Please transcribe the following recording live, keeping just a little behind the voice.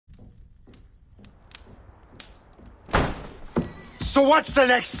So what's the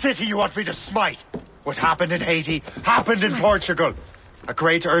next city you want me to smite? What happened in Haiti happened in Portugal. A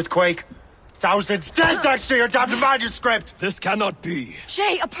great earthquake. Thousands dead thanks to your damned manuscript! This cannot be.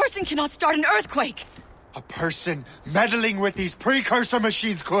 Shay, a person cannot start an earthquake! A person meddling with these precursor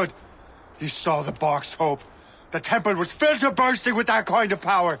machines could. You saw the box, Hope. The temple was filled to bursting with that kind of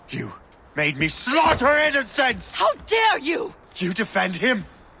power. You made me slaughter innocents! How dare you! You defend him?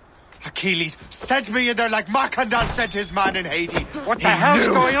 Achilles sent me in there like Macandal sent his man in Haiti. What the hell's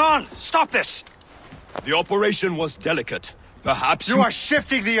going on? Stop this! The operation was delicate. Perhaps You are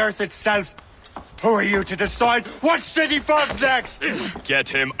shifting the earth itself. Who are you to decide what city falls next? Get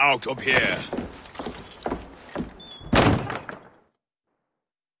him out of here.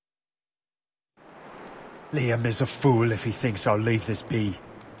 Liam is a fool if he thinks I'll leave this be.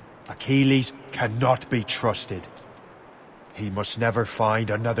 Achilles cannot be trusted. He must never find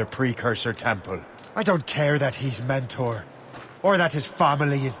another precursor temple. I don't care that he's mentor, or that his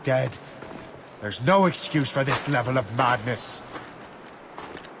family is dead. There's no excuse for this level of madness.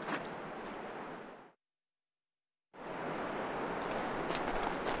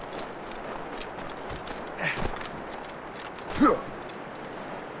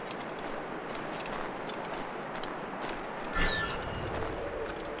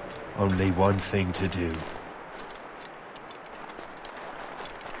 Only one thing to do.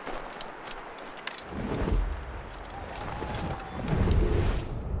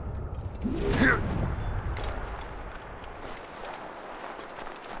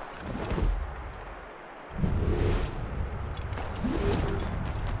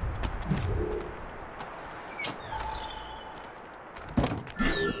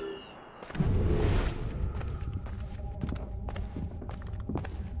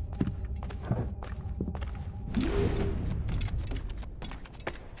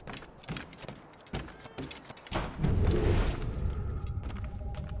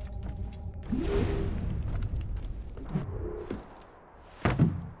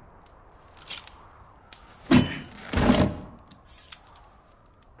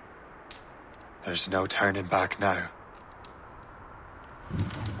 There's no turning back now.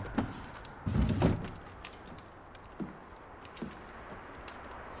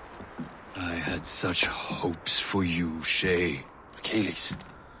 I had such hopes for you, Shay. Achilles,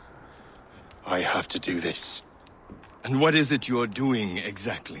 I have to do this. And what is it you're doing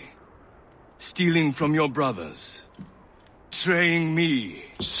exactly? Stealing from your brothers? Betraying me?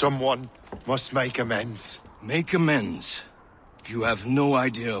 Someone must make amends. Make amends? You have no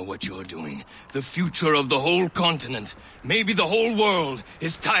idea what you're doing. The future of the whole continent, maybe the whole world,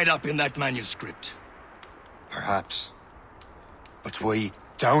 is tied up in that manuscript. Perhaps. But we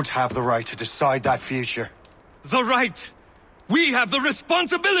don't have the right to decide that future. The right! We have the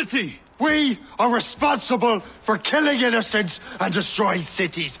responsibility! We are responsible for killing innocents and destroying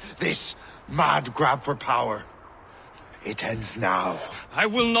cities. This mad grab for power. It ends now. I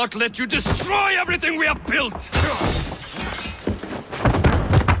will not let you destroy everything we have built!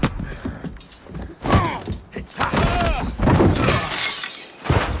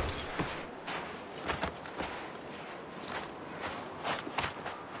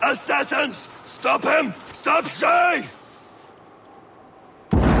 Assassins! Stop him! Stop Shay!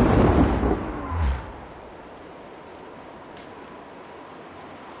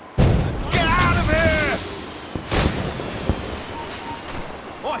 Get out of here!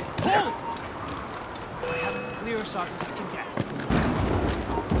 Boy, hold! I have as clear a shot as I can get.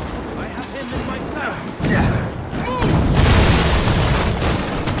 I have him in my sights.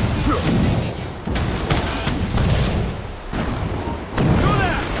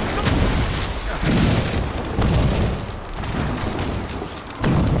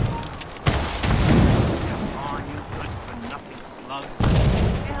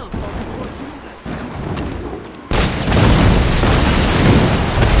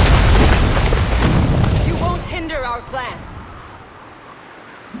 Our plans.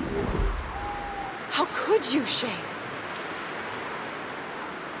 How could you, Shay?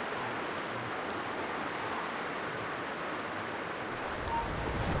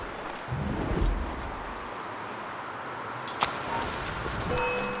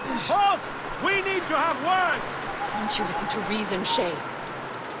 Halt! We need to have words! Won't you listen to reason, Shay?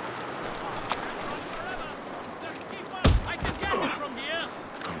 I can get him from here!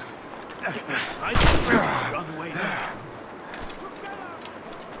 I think we're on the way now.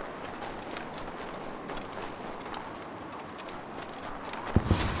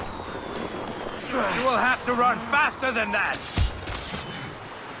 You will have to run faster than that!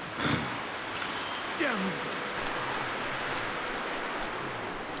 Damn it!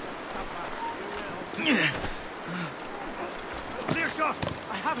 Clear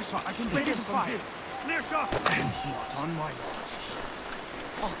have a shot. I can take it to fire. Clear shot. Not on my watch.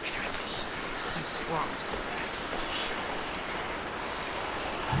 Okay. I promise.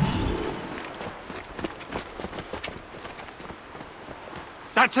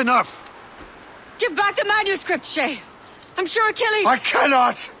 That's enough! Give back the manuscript, Shay! I'm sure Achilles... I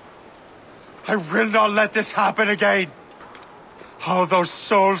cannot! I will not let this happen again! All those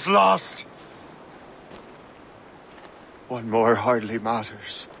souls lost! One more hardly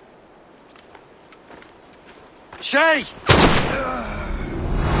matters. Shay!